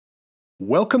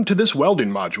Welcome to this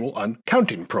welding module on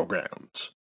counting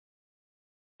programs.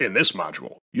 In this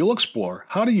module, you'll explore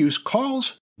how to use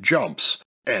calls, jumps,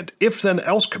 and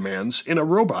if-then-else commands in a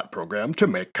robot program to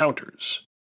make counters.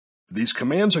 These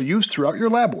commands are used throughout your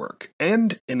lab work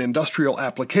and in industrial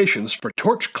applications for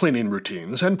torch cleaning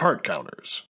routines and part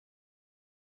counters.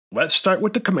 Let's start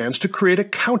with the commands to create a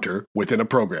counter within a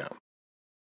program.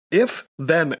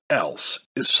 If-then-else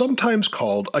is sometimes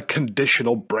called a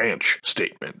conditional branch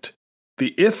statement.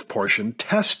 The if portion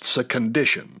tests a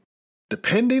condition.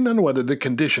 Depending on whether the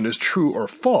condition is true or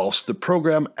false, the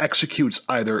program executes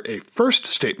either a first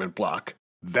statement block,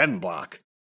 then block,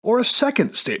 or a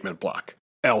second statement block,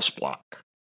 else block.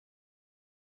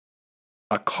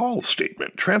 A call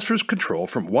statement transfers control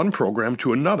from one program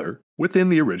to another within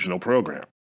the original program.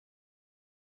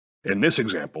 In this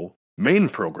example, main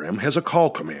program has a call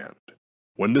command.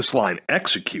 When this line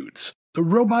executes, the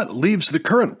robot leaves the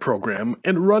current program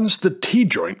and runs the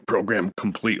T-joint program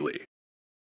completely.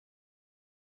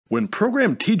 When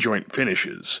program T-joint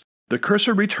finishes, the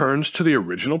cursor returns to the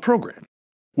original program,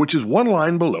 which is one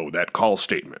line below that call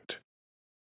statement.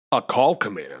 A call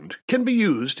command can be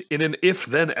used in an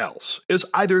if-then-else as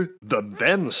either the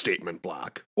then statement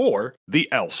block or the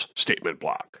else statement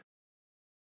block.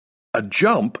 A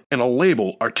jump and a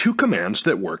label are two commands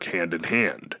that work hand in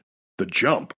hand. The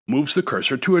jump moves the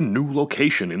cursor to a new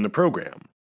location in the program.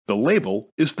 The label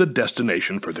is the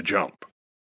destination for the jump.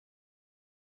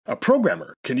 A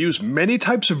programmer can use many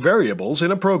types of variables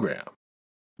in a program.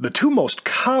 The two most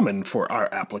common for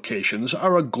our applications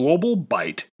are a global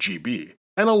byte, GB,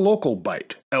 and a local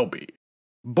byte, LB.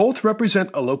 Both represent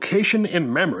a location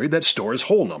in memory that stores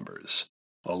whole numbers.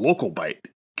 A local byte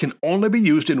can only be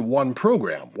used in one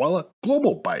program, while a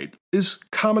global byte is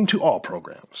common to all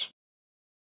programs.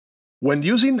 When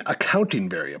using a counting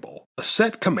variable, a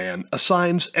set command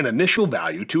assigns an initial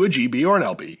value to a GB or an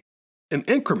LB. An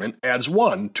increment adds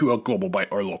 1 to a global byte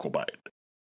or local byte.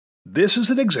 This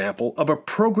is an example of a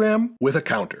program with a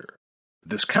counter.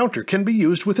 This counter can be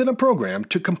used within a program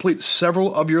to complete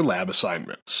several of your lab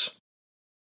assignments.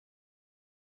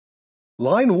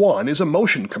 Line 1 is a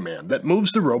motion command that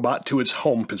moves the robot to its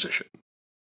home position.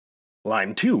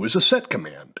 Line 2 is a set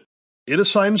command. It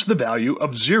assigns the value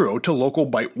of 0 to local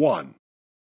byte 1.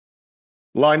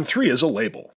 Line 3 is a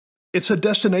label. It's a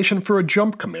destination for a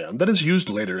jump command that is used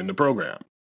later in the program.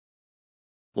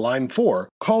 Line 4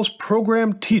 calls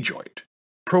program T-joint.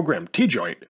 Program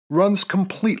T-joint runs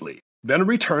completely, then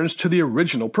returns to the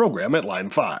original program at line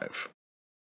 5.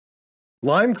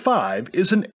 Line 5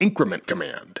 is an increment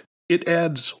command. It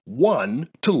adds 1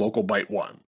 to local byte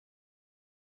 1.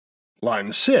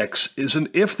 Line 6 is an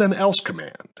if-then-else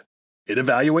command. It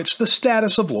evaluates the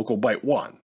status of local byte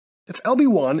 1. If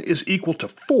LB1 is equal to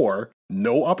 4,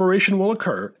 no operation will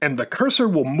occur and the cursor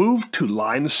will move to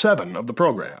line 7 of the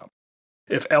program.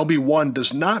 If LB1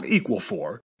 does not equal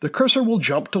 4, the cursor will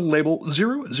jump to label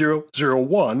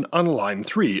 0001 on line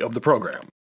 3 of the program.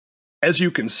 As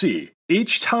you can see,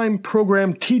 each time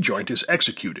program T-joint is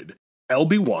executed,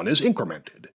 LB1 is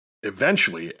incremented.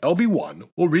 Eventually, LB1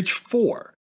 will reach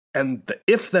 4, and the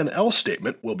if-then-else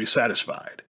statement will be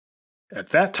satisfied. At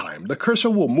that time, the cursor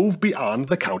will move beyond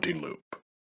the counting loop.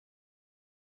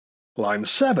 Line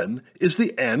 7 is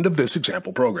the end of this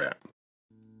example program.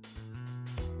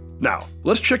 Now,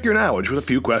 let's check your knowledge with a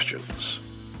few questions.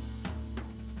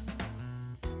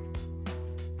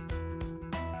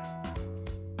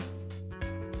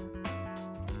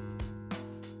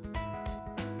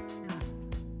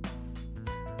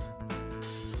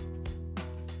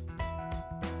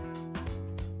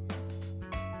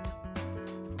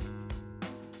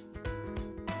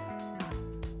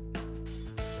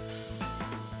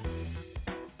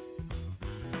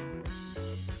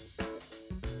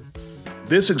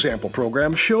 This example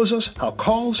program shows us how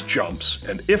calls, jumps,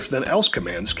 and if-then-else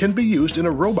commands can be used in a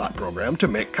robot program to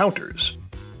make counters.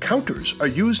 Counters are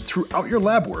used throughout your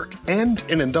lab work and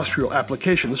in industrial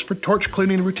applications for torch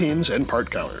cleaning routines and part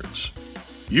counters.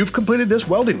 You've completed this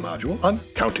welding module on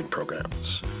counting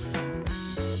programs.